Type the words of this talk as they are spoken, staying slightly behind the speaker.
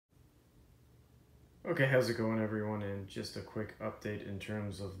Okay, how's it going, everyone? And just a quick update in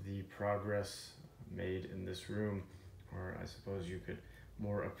terms of the progress made in this room, or I suppose you could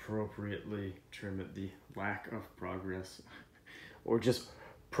more appropriately term it the lack of progress, or just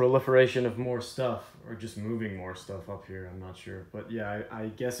proliferation of more stuff, or just moving more stuff up here. I'm not sure. But yeah, I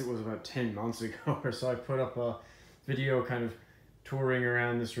guess it was about 10 months ago or so I put up a video kind of touring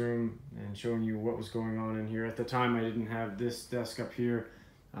around this room and showing you what was going on in here. At the time, I didn't have this desk up here.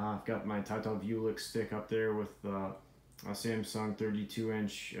 I've got my Tata Vuelich stick up there with a Samsung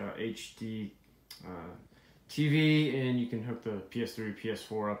 32-inch HD TV, and you can hook the PS3,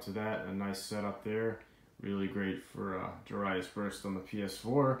 PS4 up to that. A nice setup there. Really great for Darius Burst on the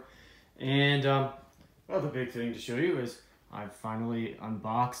PS4. And well, the big thing to show you is I've finally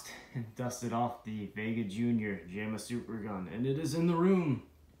unboxed and dusted off the Vega Junior JAMA Supergun, and it is in the room.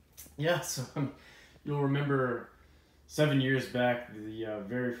 Yes, you'll remember 7 years back, the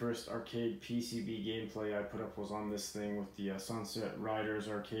very first arcade PCB gameplay I put up was on this thing with the Sunset Riders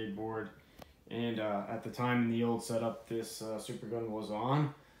arcade board. And at the time in the old setup, this Supergun was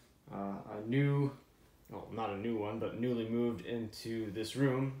on. A new, well, not a new one, but newly moved into this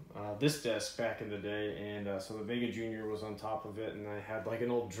room, this desk back in the day. And so the Vega Junior was on top of it, and I had like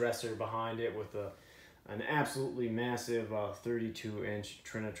an old dresser behind it with an absolutely massive 32-inch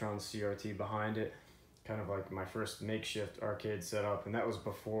Trinitron CRT behind it. Kind of like my first makeshift arcade setup, and that was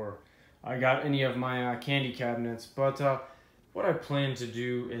before I got any of my candy cabinets. But what I plan to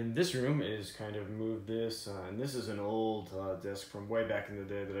do in this room is kind of move this, and this is an old disc from way back in the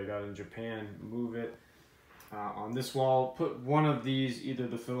day that I got in Japan. Move it on this wall, put one of these, either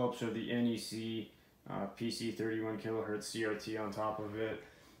the Philips or the NEC PC 31 kilohertz CRT on top of it,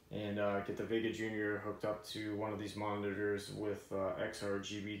 and get the Vega Junior hooked up to one of these monitors with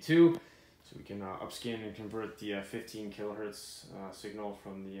XRGB2. So we can upscan and convert the 15 kilohertz signal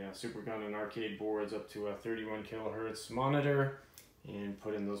from the Supergun and arcade boards up to a 31 kilohertz monitor, and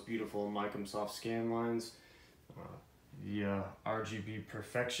put in those beautiful Microsoft scan lines via RGB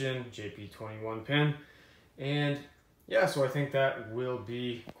Perfection JP21 pin. And yeah, so I think that will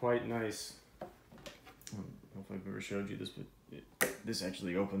be quite nice. I don't know if I've ever showed you this, but this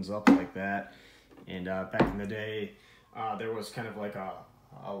actually opens up like that. And back in the day, there was kind of like a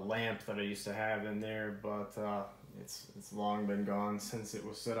lamp that I used to have in there, but it's long been gone since it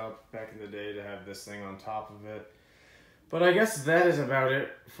was set up back in the day to have this thing on top of it. But I guess that is about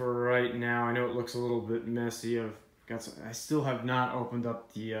it for right now. I know it looks a little bit messy. I still have not opened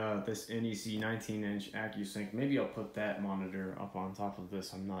up the this NEC 19-inch AccuSync. Maybe I'll put that monitor up on top of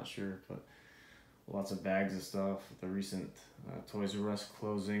this. I'm not sure, but lots of bags of stuff. The recent Toys R Us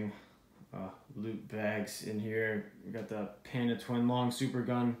closing. Loot bags in here. We got the Panda Twin Long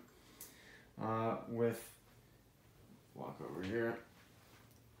Supergun with, walk over here,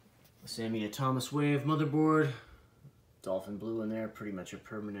 the Sammy Thomas Wave motherboard, Dolphin Blue in there, pretty much a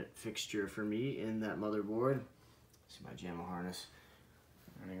permanent fixture for me in that motherboard. See my JAMA harness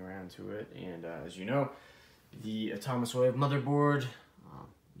running around to it, and as you know, the Thomas Wave motherboard,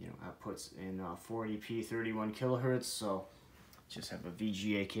 outputs in 480p 31 kilohertz, so just have a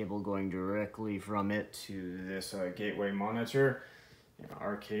VGA cable going directly from it to this gateway monitor.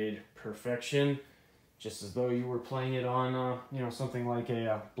 Arcade perfection, just as though you were playing it on something like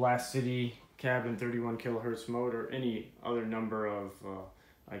a Blast City cab in 31 kilohertz mode, or any other number of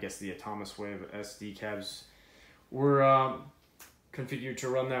I guess the Thomas Wave SD cabs were configured to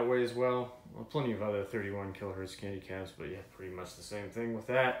run that way as well. Plenty of other 31 kilohertz candy cabs, but yeah, pretty much the same thing with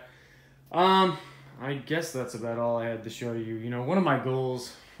that. I guess that's about all I had to show you. One of my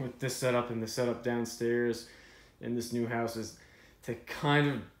goals with this setup and the setup downstairs in this new house is to kind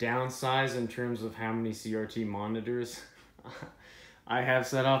of downsize in terms of how many CRT monitors I have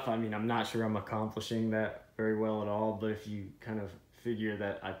set up. I mean, I'm not sure I'm accomplishing that very well at all, but if you kind of figure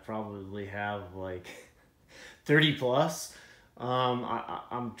that I probably have like 30 plus,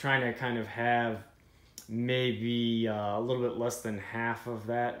 I'm trying to kind of have maybe a little bit less than half of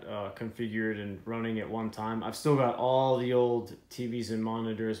that configured and running at one time. I've still got all the old TVs and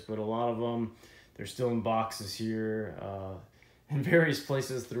monitors, but a lot of them, they're still in boxes here in various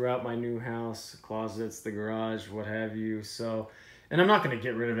places throughout my new house, closets, the garage, what have you. So, and I'm not going to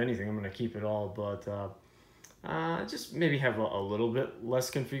get rid of anything. I'm going to keep it all, but just maybe have a little bit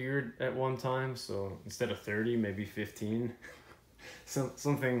less configured at one time. So instead of 30, maybe 15.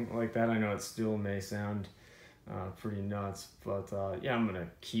 Something like that. I know it still may sound pretty nuts, but yeah, I'm gonna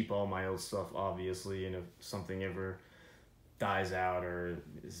keep all my old stuff, obviously, and if something ever dies out or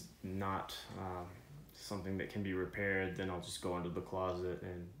is not something that can be repaired, then I'll just go into the closet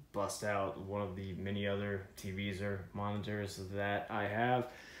and bust out one of the many other TVs or monitors that I have.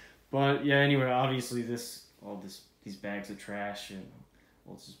 But yeah, anyway, obviously these bags of trash and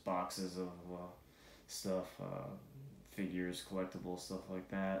well, it's just boxes of stuff, figures, collectibles, stuff like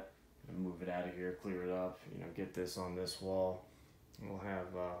that. Move it out of here, clear it up, get this on this wall. We'll have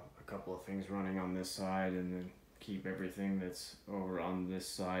a couple of things running on this side, and then keep everything that's over on this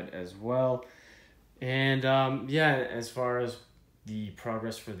side as well. And yeah, as far as the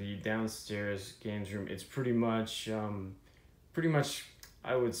progress for the downstairs games room, it's pretty much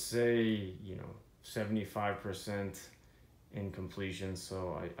I would say 75% in completion.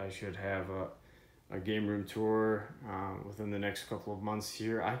 So I should have a game room tour within the next couple of months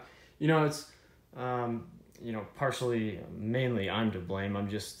here. It's partially, mainly I'm to blame. I'm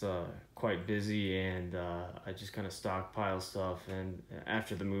just quite busy, and I just kind of stockpile stuff. And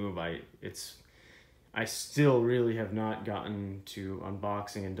after the move, I still really have not gotten to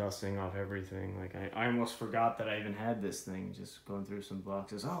unboxing and dusting off everything. Like I almost forgot that I even had this thing. Just going through some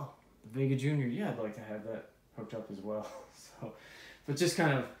boxes. Oh, the Vega Junior. Yeah, I'd like to have that hooked up as well. So, but just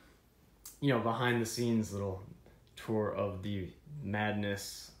kind of behind the scenes little tour of the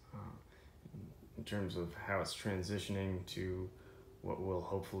madness. In terms of how it's transitioning to what will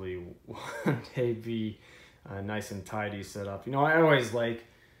hopefully one day be nice and tidy set up.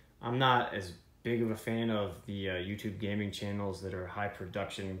 I'm not as big of a fan of the YouTube gaming channels that are high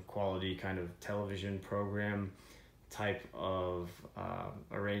production quality kind of television program type of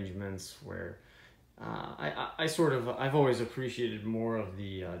arrangements where I've always appreciated more of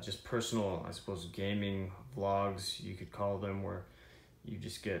the just personal, I suppose, gaming vlogs, you could call them, where you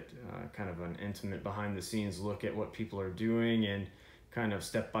just get kind of an intimate behind the scenes look at what people are doing and kind of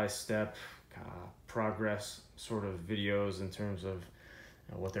step-by-step progress sort of videos in terms of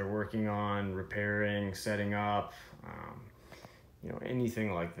what they're working on, repairing, setting up,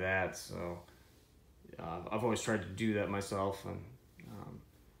 anything like that. So I've always tried to do that myself, and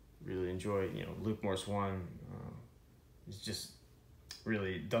really enjoy, Luke Morse 1 is just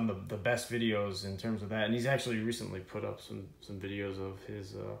really done the best videos in terms of that, and he's actually recently put up some videos of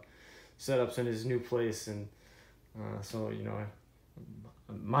his setups in his new place, and so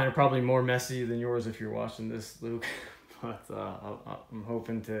mine are probably more messy than yours if you're watching this, Luke. But I'm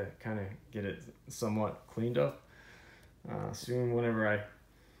hoping to kind of get it somewhat cleaned up soon, whenever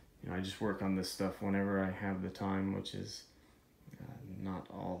I just work on this stuff whenever I have the time, which is not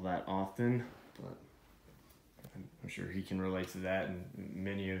all that often, but I'm sure he can relate to that, and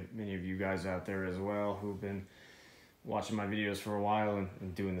many of you guys out there as well who've been watching my videos for a while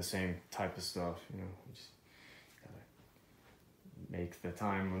and doing the same type of stuff. Just gotta make the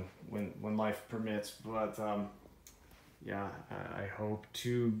time when life permits. But yeah, I hope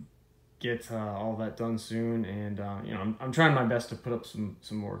to get all that done soon, and I'm trying my best to put up some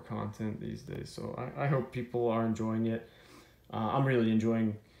more content these days. So I hope people are enjoying it. I'm really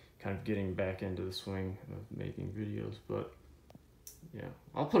enjoying kind of getting back into the swing of making videos, but yeah,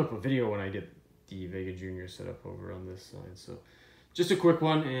 I'll put up a video when I get the Vega Junior set up over on this side. So just a quick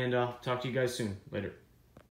one, and I'll talk to you guys soon. Later.